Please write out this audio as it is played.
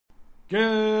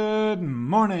Good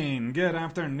morning, good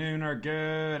afternoon, or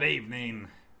good evening.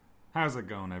 How's it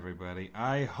going, everybody?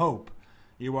 I hope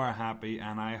you are happy,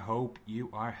 and I hope you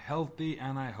are healthy,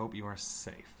 and I hope you are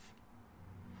safe.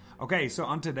 Okay, so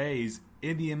on today's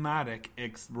idiomatic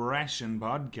expression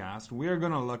podcast, we're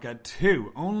going to look at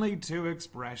only two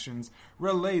expressions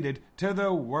related to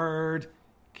the word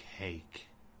cake.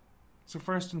 So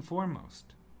first and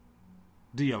foremost,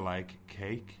 do you like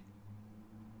cake?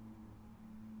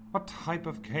 What type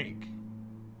of cake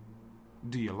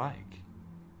do you like?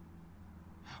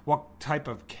 What type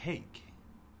of cake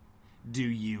do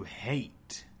you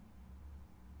hate?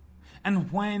 And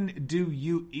when do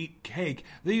you eat cake?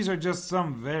 These are just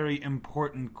some very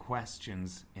important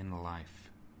questions in life.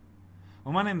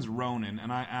 Well, my name's Ronan,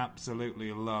 and I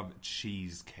absolutely love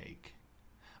cheesecake.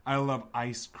 I love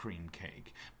ice cream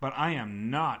cake, but I am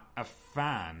not a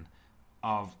fan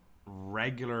of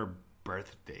regular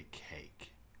birthday cake.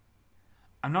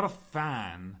 I'm not a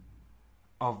fan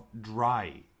of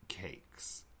dry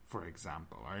cakes, for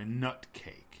example, or a nut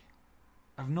cake.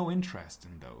 I have no interest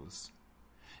in those.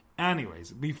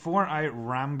 Anyways, before I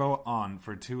ramble on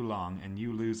for too long and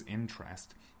you lose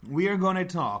interest, we are going to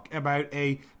talk about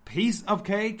a piece of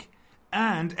cake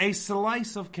and a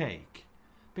slice of cake,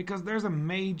 because there's a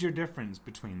major difference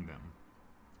between them.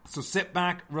 So sit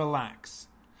back, relax.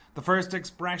 The first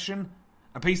expression,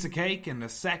 a piece of cake, and the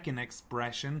second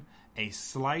expression, a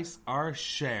slice or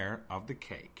share of the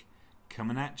cake.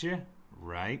 Coming at you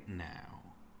right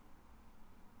now.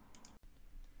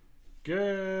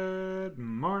 Good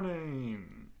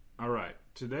morning. Alright,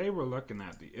 today we're looking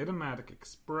at the idiomatic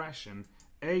expression,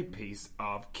 a piece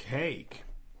of cake.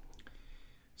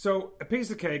 So, a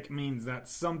piece of cake means that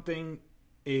something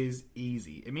is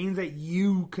easy. It means that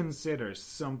you consider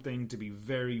something to be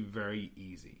very, very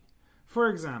easy. For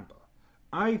example,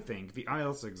 I think the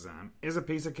IELTS exam is a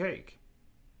piece of cake.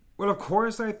 Well, of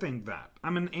course I think that.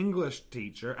 I'm an English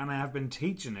teacher and I have been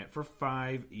teaching it for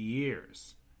 5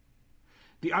 years.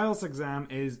 The IELTS exam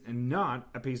is not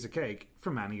a piece of cake for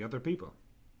many other people.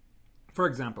 For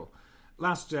example,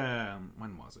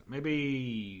 when was it?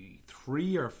 Maybe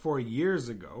 3 or 4 years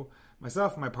ago,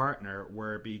 myself and my partner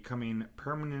were becoming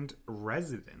permanent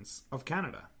residents of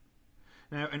Canada.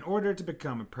 Now, in order to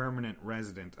become a permanent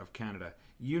resident of Canada,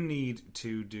 you need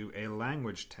to do a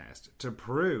language test to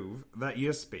prove that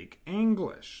you speak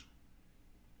English.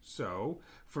 So,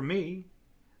 for me,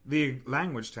 the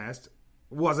language test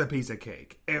was a piece of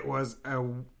cake. It was a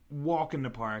walk in the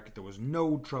park. There was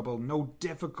no trouble, no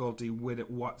difficulty with it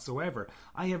whatsoever.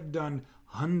 I have done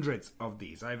hundreds of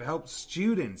these. I've helped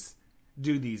students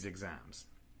do these exams.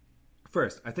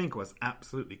 First, I think it was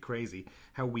absolutely crazy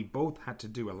how we both had to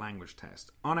do a language test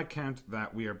on account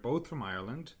that we are both from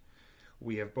Ireland.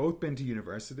 We have both been to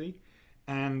university,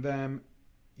 and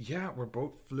we're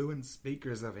both fluent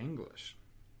speakers of English.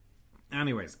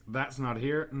 Anyways, that's not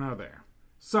here nor there.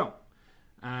 So,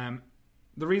 the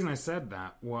reason I said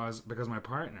that was because my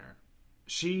partner,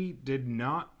 she did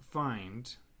not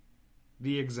find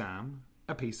the exam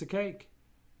a piece of cake.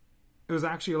 It was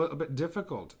actually a little bit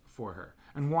difficult for her.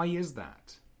 And why is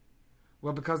that?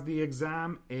 Well, because the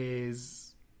exam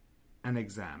is an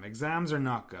exam. Exams are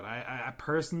not good. I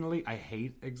personally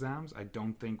hate exams. I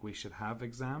don't think we should have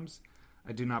exams.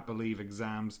 I do not believe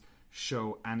exams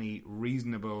show any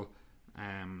reasonable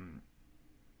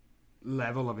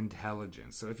level of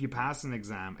intelligence. So if you pass an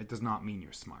exam, it does not mean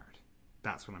you're smart.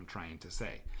 That's what I'm trying to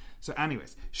say. So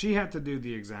anyways, she had to do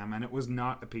the exam and it was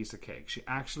not a piece of cake. She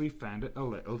actually found it a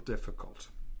little difficult.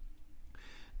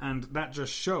 And that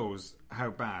just shows how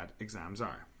bad exams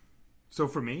are. So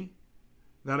for me,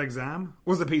 that exam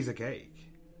was a piece of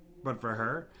cake. But for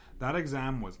her, that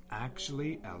exam was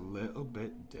actually a little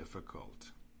bit difficult.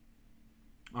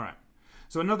 Alright,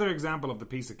 so another example of a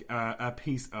piece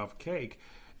of cake,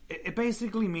 it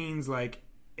basically means like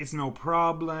it's no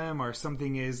problem or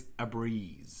something is a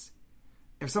breeze.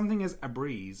 If something is a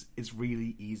breeze, it's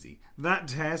really easy. That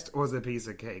test was a piece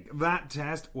of cake. That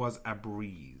test was a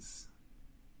breeze.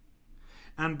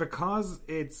 And because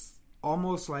it's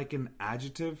almost like an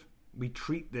adjective, we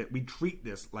treat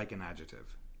this like an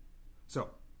adjective.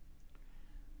 So,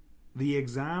 the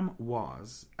exam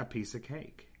was a piece of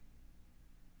cake.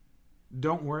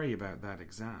 Don't worry about that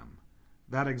exam.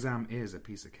 That exam is a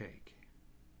piece of cake.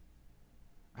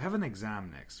 I have an exam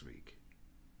next week,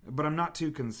 but I'm not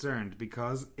too concerned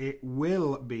because it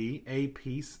will be a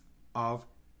piece of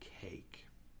cake.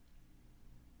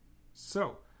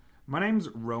 So, my name's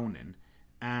Ronan,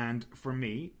 and for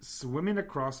me, swimming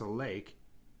across a lake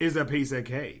is a piece of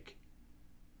cake.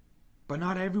 But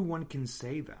not everyone can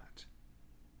say that.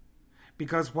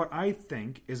 Because what I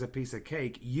think is a piece of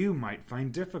cake, you might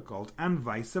find difficult, and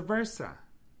vice versa.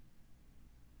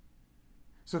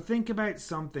 So think about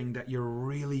something that you're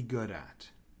really good at.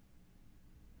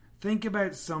 Think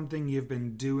about something you've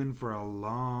been doing for a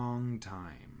long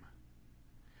time.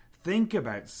 Think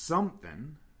about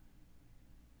something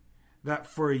that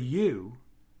for you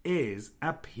is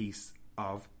a piece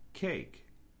of cake.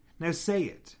 Now say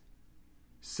it.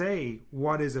 Say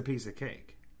what is a piece of cake.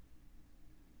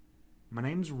 My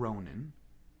name's Ronan,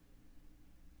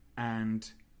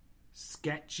 and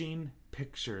sketching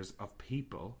pictures of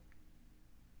people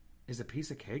is a piece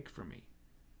of cake for me.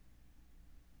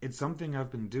 It's something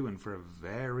I've been doing for a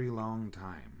very long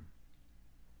time.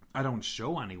 I don't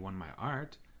show anyone my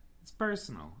art. It's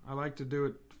personal. I like to do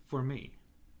it for me.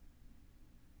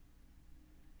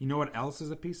 You know what else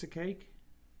is a piece of cake?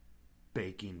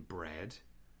 Baking bread.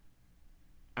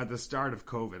 At the start of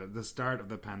COVID, at the start of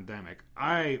the pandemic,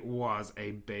 I was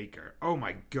a baker. Oh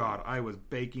my God, I was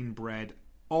baking bread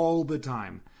all the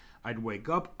time. I'd wake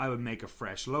up, I would make a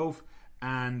fresh loaf,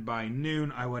 and by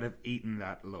noon I would have eaten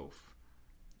that loaf.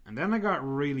 And then I got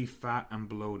really fat and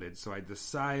bloated, so I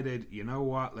decided, you know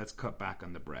what, let's cut back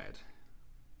on the bread.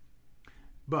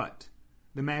 But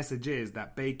the message is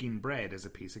that baking bread is a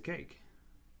piece of cake.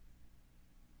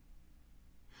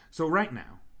 So right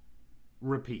now,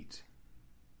 repeat.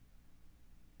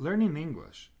 Learning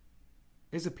English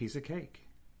is a piece of cake.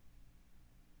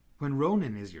 When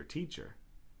Ronan is your teacher,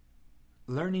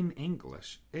 learning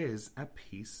English is a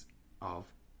piece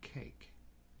of cake.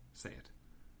 Say it.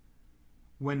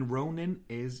 When Ronan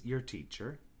is your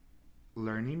teacher,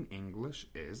 learning English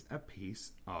is a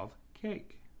piece of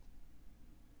cake.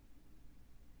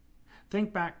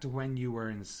 Think back to when you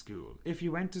were in school. If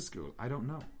you went to school, I don't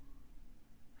know.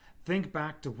 Think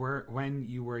back to when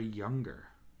you were younger.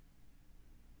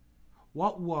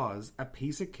 What was a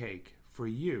piece of cake for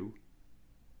you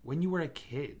when you were a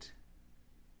kid?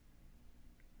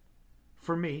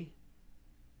 For me,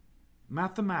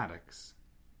 mathematics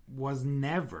was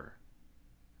never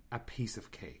a piece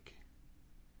of cake.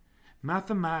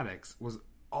 Mathematics was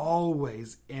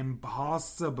always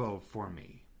impossible for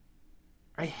me.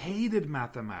 I hated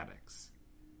mathematics.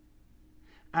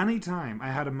 Anytime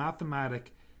I had a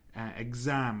mathematic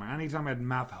exam or anytime I had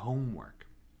math homework,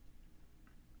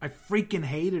 I freaking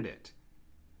hated it.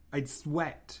 I'd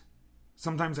sweat.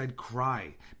 Sometimes I'd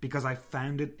cry because I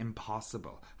found it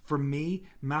impossible. For me,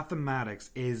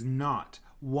 mathematics is not,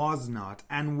 was not,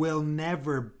 and will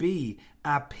never be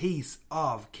a piece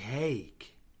of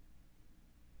cake.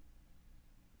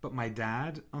 But my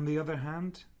dad, on the other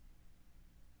hand,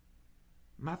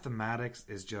 mathematics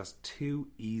is just too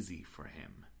easy for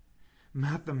him.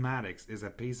 Mathematics is a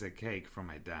piece of cake for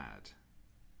my dad.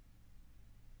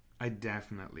 I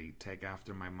definitely take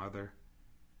after my mother.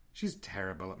 She's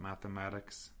terrible at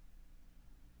mathematics.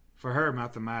 For her,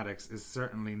 mathematics is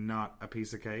certainly not a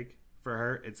piece of cake. For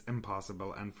her, it's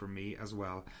impossible, and for me as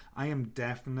well. I am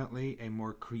definitely a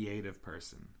more creative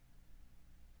person.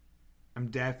 I'm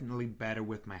definitely better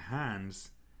with my hands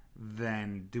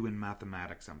than doing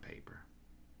mathematics on paper.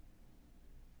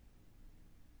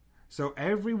 So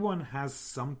everyone has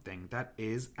something that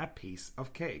is a piece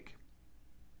of cake.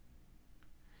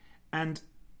 And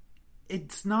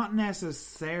it's not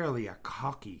necessarily a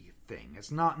cocky thing.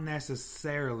 It's not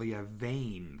necessarily a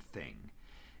vain thing.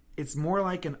 It's more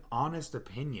like an honest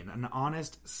opinion, an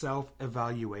honest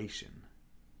self-evaluation.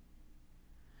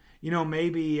 You know,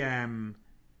 maybe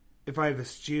if I have a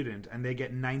student and they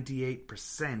get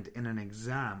 98% in an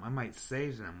exam, I might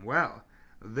say to them, well,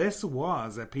 this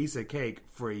was a piece of cake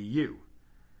for you.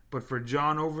 But for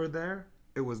John over there,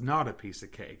 it was not a piece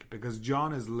of cake because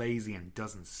John is lazy and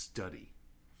doesn't study,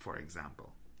 for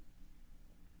example.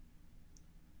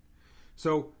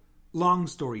 So, long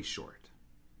story short,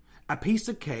 a piece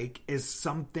of cake is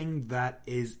something that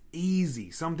is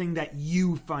easy, something that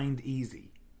you find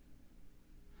easy.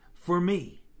 For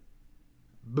me,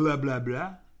 blah blah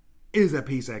blah is a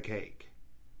piece of cake.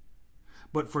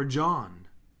 But for John,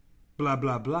 blah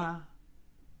blah blah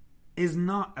is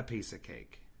not a piece of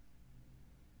cake.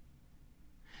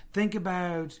 Think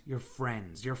about your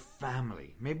friends, your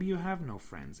family. Maybe you have no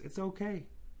friends. It's okay.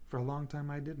 For a long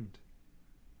time I didn't.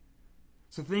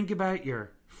 So think about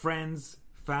your friends,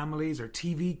 families, or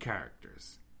TV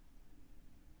characters.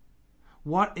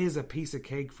 What is a piece of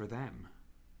cake for them?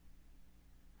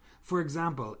 For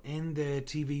example, in the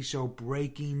TV show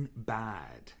Breaking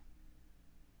Bad,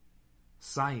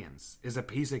 science is a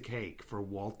piece of cake for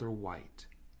Walter White.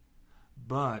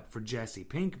 But for Jesse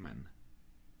Pinkman,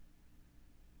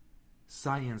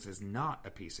 science is not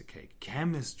a piece of cake.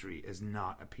 Chemistry is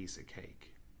not a piece of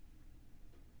cake.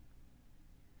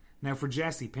 Now, for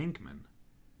Jesse Pinkman,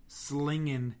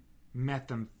 slinging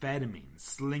methamphetamine,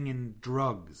 slinging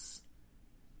drugs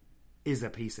is a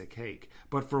piece of cake.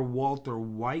 But for Walter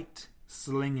White,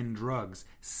 slinging drugs,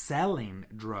 selling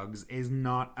drugs is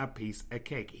not a piece of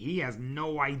cake. He has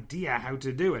no idea how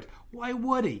to do it. Why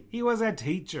would he? He was a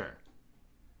teacher.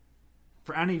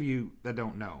 For any of you that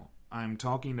don't know, I'm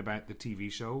talking about the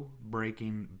TV show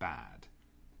Breaking Bad.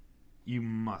 You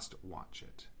must watch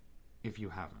it if you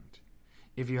haven't.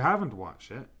 If you haven't watched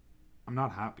it, I'm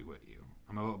not happy with you.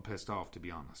 I'm a little pissed off, to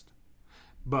be honest.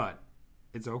 But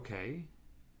it's okay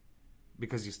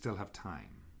because you still have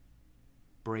time.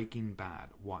 Breaking Bad,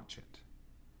 watch it.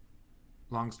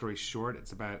 Long story short,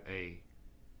 it's about a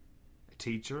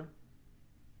teacher,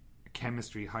 a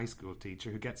chemistry high school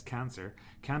teacher who gets cancer,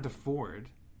 can't afford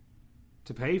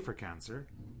to pay for cancer,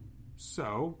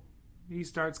 so he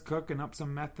starts cooking up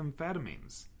some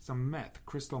methamphetamines, some meth,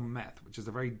 crystal meth, which is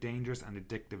a very dangerous and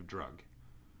addictive drug.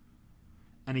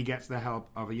 And he gets the help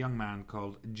of a young man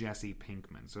called Jesse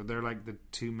Pinkman. So they're like the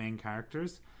two main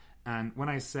characters. And when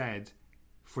I said,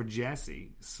 for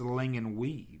Jesse, slinging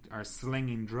weed or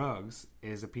slinging drugs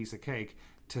is a piece of cake,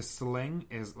 to sling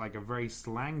is like a very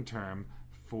slang term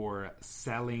for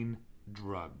selling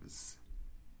drugs.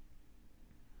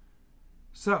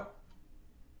 So,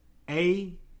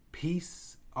 a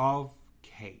piece of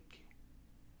cake.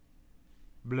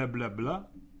 Blah, blah, blah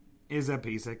is a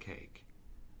piece of cake.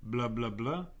 Blah, blah,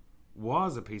 blah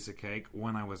was a piece of cake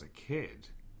when I was a kid.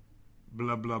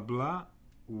 Blah, blah, blah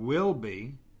will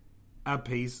be a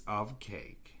piece of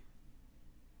cake.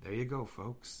 There you go,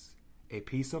 folks. A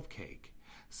piece of cake.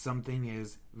 Something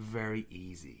is very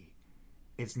easy.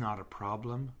 It's not a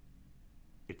problem.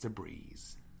 It's a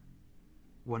breeze.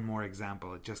 One more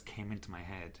example, it just came into my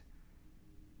head.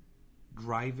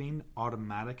 Driving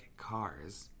automatic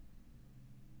cars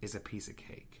is a piece of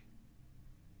cake.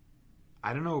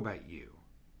 I don't know about you,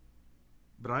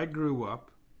 but I grew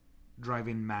up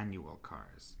driving manual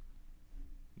cars.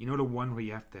 You know the one where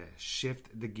you have to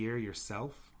shift the gear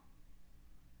yourself?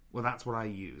 Well, that's what I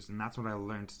used, and that's what I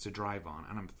learned to drive on,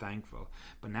 and I'm thankful.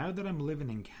 But now that I'm living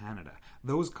in Canada,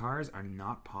 those cars are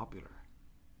not popular.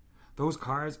 Those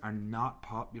cars are not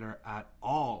popular at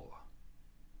all.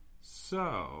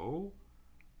 So,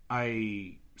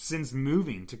 since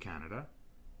moving to Canada,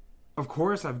 of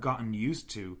course I've gotten used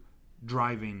to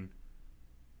driving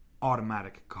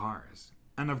automatic cars.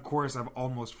 And of course I've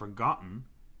almost forgotten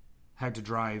how to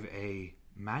drive a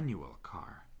manual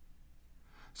car.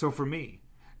 So for me,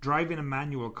 driving a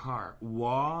manual car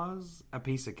was a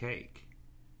piece of cake.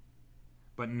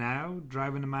 But now,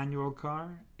 driving a manual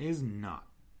car is not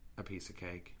a piece of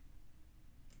cake.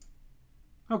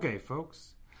 Okay,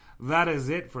 folks, that is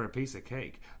it for a piece of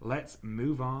cake. Let's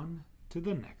move on to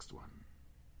the next one.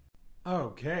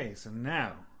 Okay, so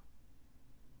now,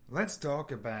 let's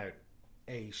talk about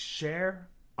a share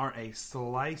or a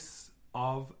slice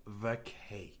of the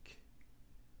cake.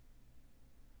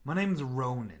 My name's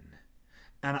Ronan,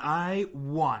 and I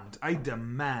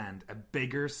demand a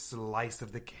bigger slice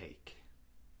of the cake.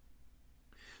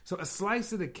 So a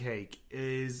slice of the cake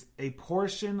is a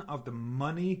portion of the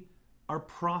money or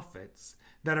profits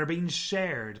that are being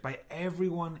shared by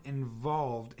everyone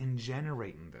involved in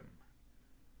generating them.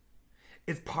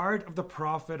 It's part of the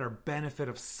profit or benefit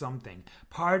of something,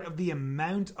 part of the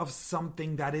amount of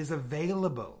something that is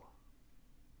available.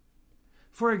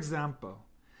 For example,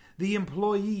 the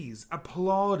employees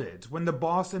applauded when the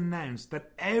boss announced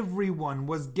that everyone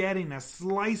was getting a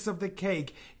slice of the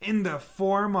cake in the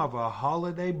form of a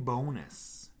holiday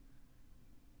bonus.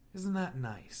 Isn't that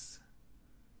nice?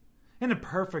 In a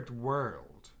perfect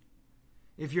world,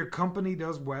 if your company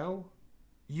does well,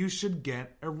 you should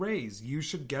get a raise. You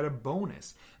should get a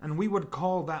bonus. And we would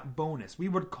call that bonus, we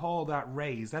would call that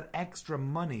raise, that extra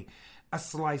money, a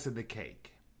slice of the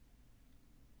cake.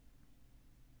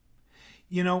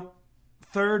 You know,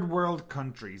 third world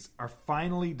countries are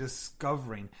finally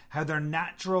discovering how their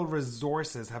natural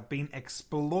resources have been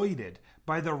exploited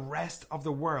by the rest of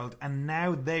the world, and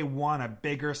now they want a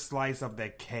bigger slice of the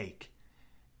cake.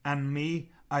 And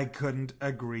me, I couldn't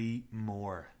agree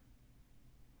more.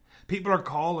 People are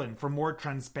calling for more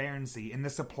transparency in the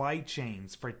supply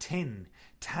chains for tin,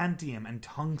 tantalum, and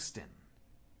tungsten.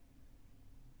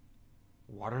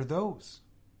 What are those?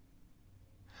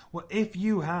 Well, if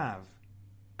you have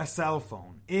a cell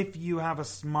phone, if you have a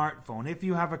smartphone, if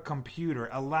you have a computer,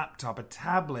 a laptop, a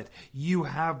tablet, you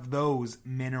have those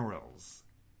minerals.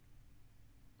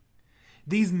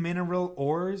 These mineral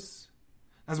ores,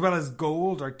 as well as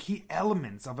gold, are key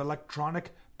elements of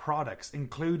electronic products,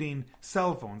 including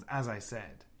cell phones, as I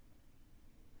said.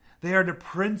 They are the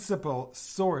principal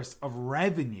source of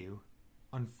revenue,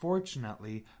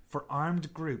 unfortunately, for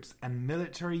armed groups and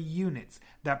military units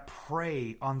that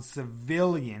prey on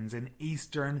civilians in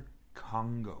eastern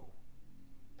Congo.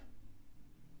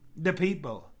 The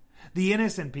people, the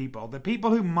innocent people, the people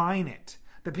who mine it,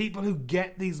 the people who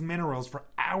get these minerals for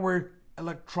our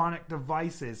electronic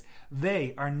devices,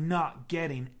 they are not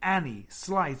getting any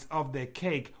slice of the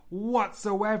cake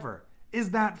whatsoever.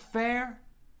 Is that fair?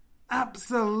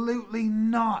 Absolutely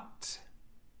not.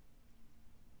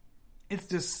 It's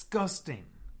disgusting.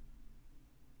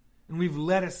 And we've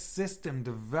let a system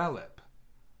develop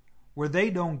where they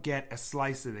don't get a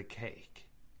slice of the cake,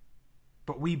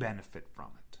 but we benefit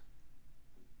from it.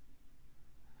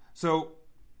 So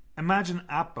imagine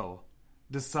Apple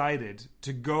decided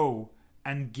to go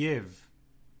and give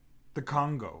the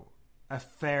Congo a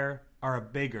fair or a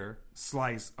bigger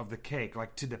slice of the cake,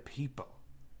 like to the people.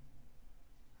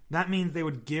 That means they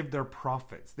would give their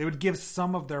profits. They would give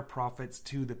some of their profits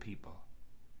to the people.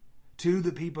 To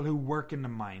the people who work in the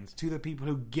mines. To the people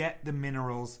who get the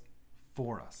minerals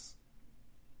for us.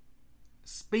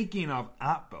 Speaking of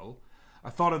Apple, I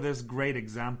thought of this great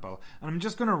example, and I'm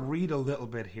just going to read a little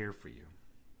bit here for you.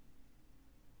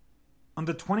 On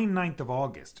the 29th of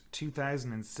August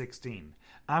 2016,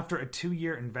 after a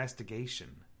 2-year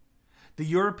investigation, the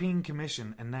European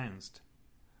Commission announced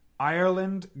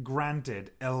Ireland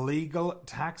granted illegal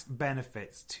tax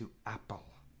benefits to Apple.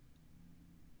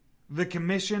 The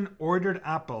Commission ordered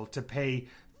Apple to pay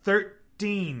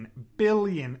 $13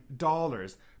 billion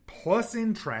plus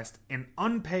interest in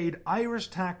unpaid Irish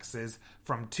taxes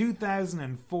from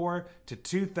 2004 to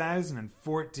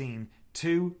 2014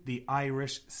 to the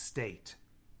Irish state.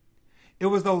 It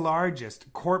was the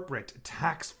largest corporate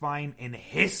tax fine in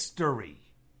history.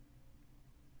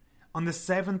 On the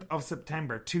 7th of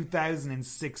September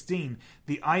 2016,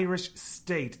 the Irish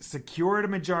state secured a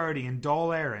majority in Dáil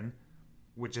Éireann,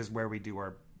 which is where we do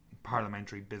our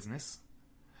parliamentary business,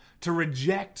 to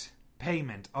reject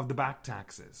payment of the back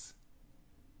taxes,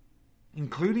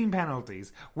 including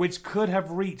penalties, which could have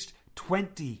reached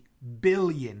 20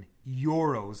 billion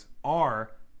euros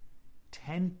or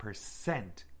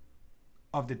 10%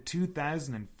 of the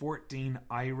 2014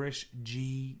 Irish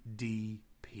GDP.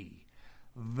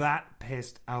 That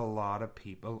pissed a lot of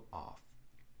people off.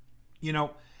 You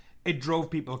know, it drove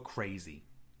people crazy.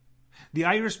 The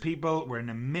Irish people were in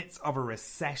the midst of a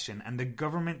recession, and the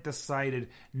government decided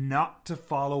not to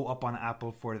follow up on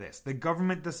Apple for this. The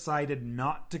government decided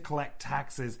not to collect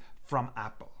taxes from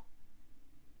Apple.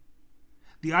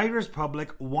 The Irish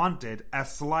public wanted a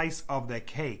slice of the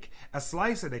cake, a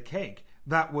slice of the cake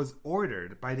that was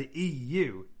ordered by the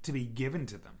EU to be given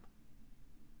to them.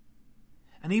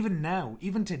 And even now,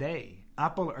 even today,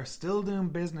 Apple are still doing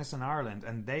business in Ireland,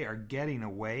 and they are getting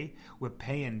away with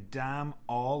paying damn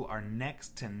all or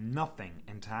next to nothing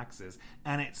in taxes,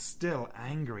 and it's still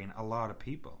angering a lot of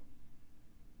people.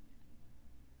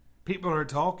 People are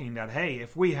talking that, hey,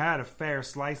 if we had a fair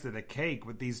slice of the cake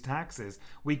with these taxes,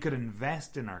 we could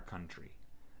invest in our country.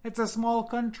 It's a small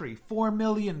country, 4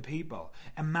 million people.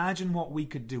 Imagine what we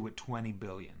could do with 20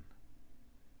 billion.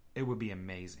 It would be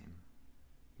amazing.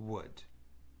 Would.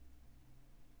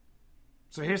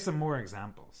 So here's some more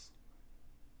examples.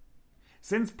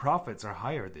 Since profits are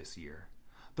higher this year,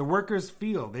 the workers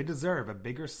feel they deserve a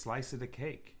bigger slice of the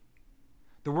cake.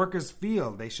 The workers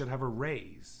feel they should have a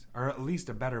raise, or at least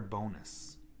a better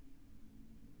bonus.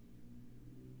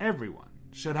 Everyone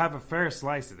should have a fair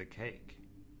slice of the cake.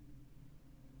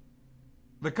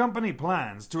 The company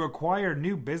plans to acquire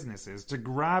new businesses to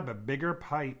grab a bigger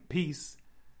piece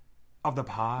of the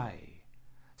pie.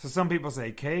 So some people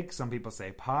say cake, some people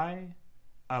say pie.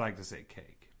 I like to say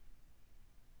cake.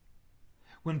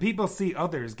 When people see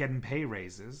others getting pay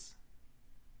raises,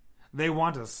 they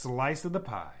want a slice of the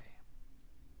pie.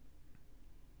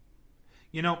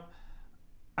 You know,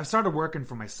 I've started working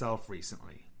for myself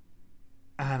recently,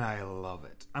 and I love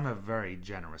it. I'm a very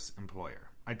generous employer.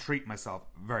 I treat myself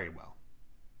very well.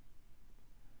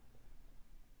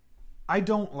 I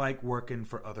don't like working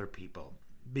for other people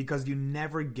because you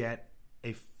never get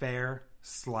a fair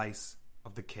slice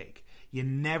of the cake. You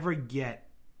never get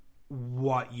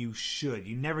what you should.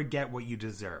 You never get what you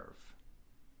deserve.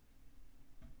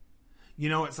 You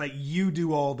know, it's like you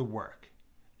do all the work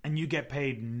and you get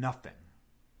paid nothing.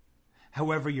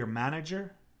 However, your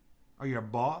manager or your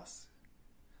boss,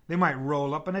 they might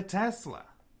roll up in a Tesla.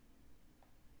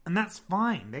 And that's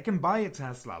fine. They can buy a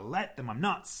Tesla. Let them. I'm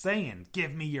not saying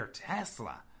give me your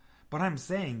Tesla. But I'm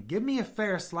saying give me a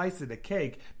fair slice of the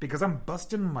cake because I'm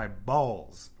busting my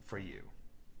balls for you.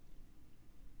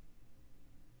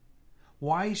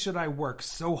 Why should I work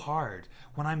so hard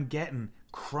when I'm getting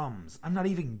crumbs? I'm not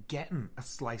even getting a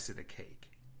slice of the cake.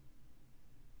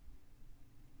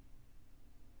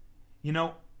 You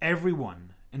know,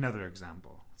 another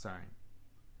example,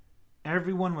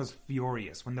 everyone was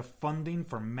furious when the funding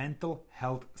for mental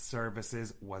health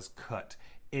services was cut.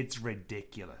 It's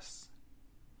ridiculous.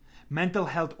 Mental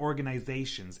health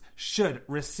organizations should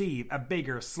receive a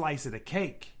bigger slice of the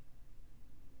cake.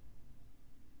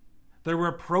 There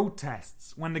were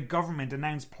protests when the government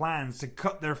announced plans to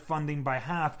cut their funding by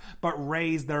half but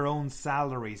raise their own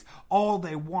salaries. All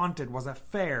they wanted was a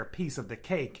fair piece of the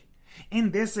cake.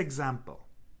 In this example,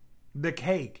 the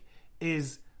cake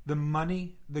is the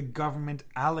money the government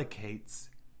allocates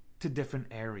to different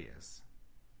areas.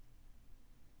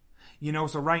 You know,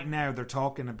 so right now they're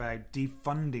talking about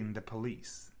defunding the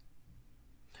police.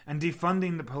 And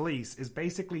defunding the police is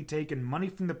basically taking money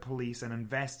from the police and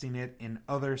investing it in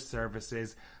other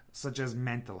services such as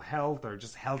mental health or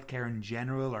just healthcare in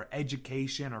general or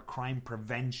education or crime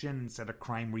prevention instead of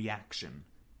crime reaction.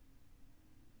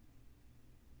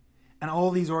 And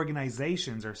all these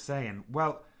organizations are saying,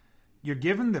 well, you're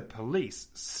giving the police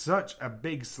such a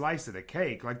big slice of the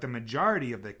cake, like the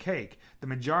majority of the cake, the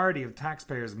majority of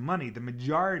taxpayers' money, the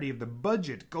majority of the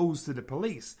budget goes to the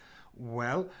police.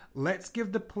 Well, let's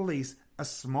give the police a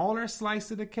smaller slice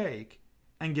of the cake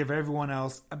and give everyone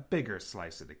else a bigger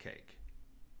slice of the cake.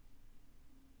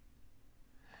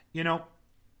 You know,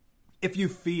 if you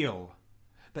feel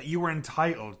that you are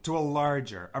entitled to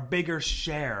a bigger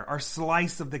share or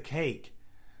slice of the cake,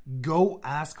 go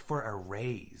ask for a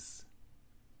raise.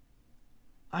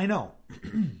 I know,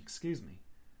 excuse me,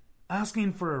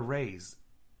 asking for a raise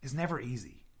is never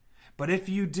easy, but if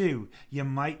you do, you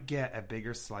might get a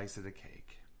bigger slice of the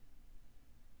cake.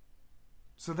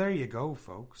 So there you go,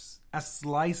 folks, a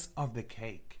slice of the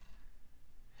cake.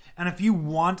 And if you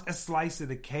want a slice of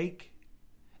the cake,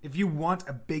 if you want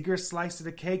a bigger slice of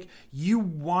the cake, you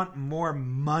want more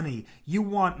money. You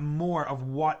want more of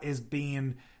what is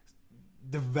being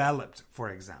developed, for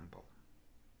example.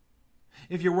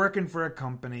 If you're working for a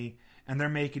company and they're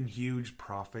making huge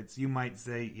profits, you might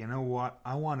say, you know what,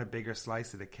 I want a bigger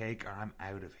slice of the cake or I'm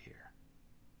out of here.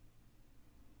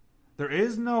 There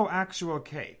is no actual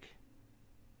cake.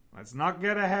 Let's not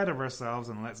get ahead of ourselves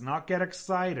and let's not get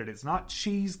excited. It's not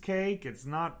cheesecake. It's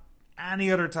not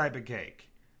any other type of cake.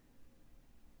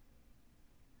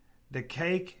 The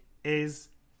cake is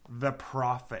the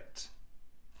profit.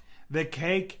 The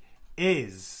cake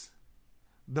is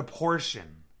the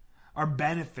portion or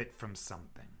benefit from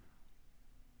something.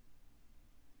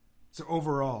 So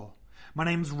overall, my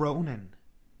name's Ronan,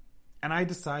 and I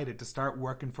decided to start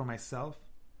working for myself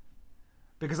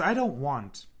because I don't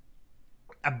want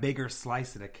a bigger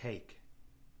slice of the cake.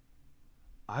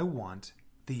 I want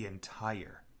the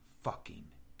entire fucking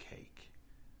cake.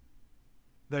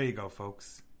 There you go,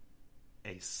 folks.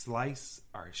 A slice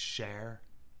or share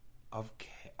of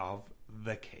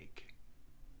the cake.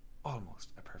 Almost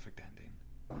a perfect ending.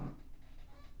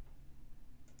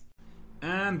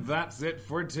 And that's it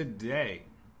for today.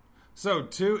 So,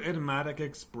 2 idiomatic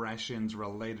expressions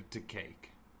related to cake.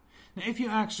 Now, if you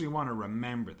actually want to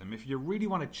remember them, if you really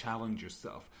want to challenge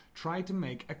yourself, try to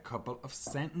make a couple of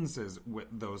sentences with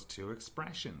those 2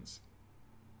 expressions.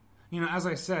 You know, as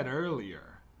I said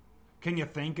earlier, can you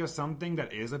think of something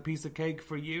that is a piece of cake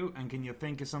for you? And can you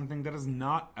think of something that is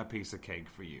not a piece of cake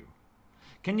for you?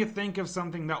 Can you think of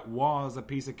something that was a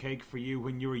piece of cake for you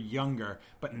when you were younger,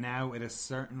 but now it is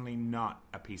certainly not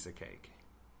a piece of cake?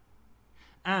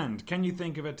 And can you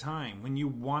think of a time when you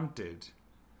wanted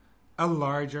a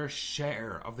larger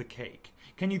share of the cake?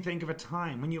 Can you think of a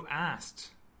time when you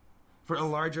asked for a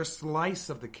larger slice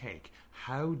of the cake?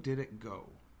 How did it go?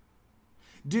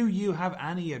 Do you have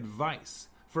any advice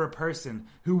for a person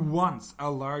who wants a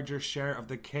larger share of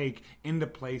the cake in the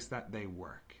place that they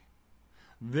work?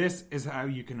 This is how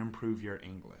you can improve your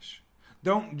English.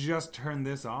 Don't just turn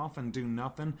this off and do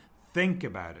nothing. Think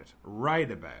about it. Write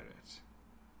about it.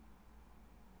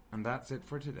 And that's it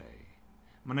for today.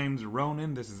 My name's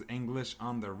Ronan. This is English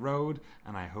on the Road,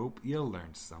 and I hope you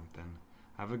learned something.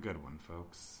 Have a good one,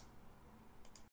 folks.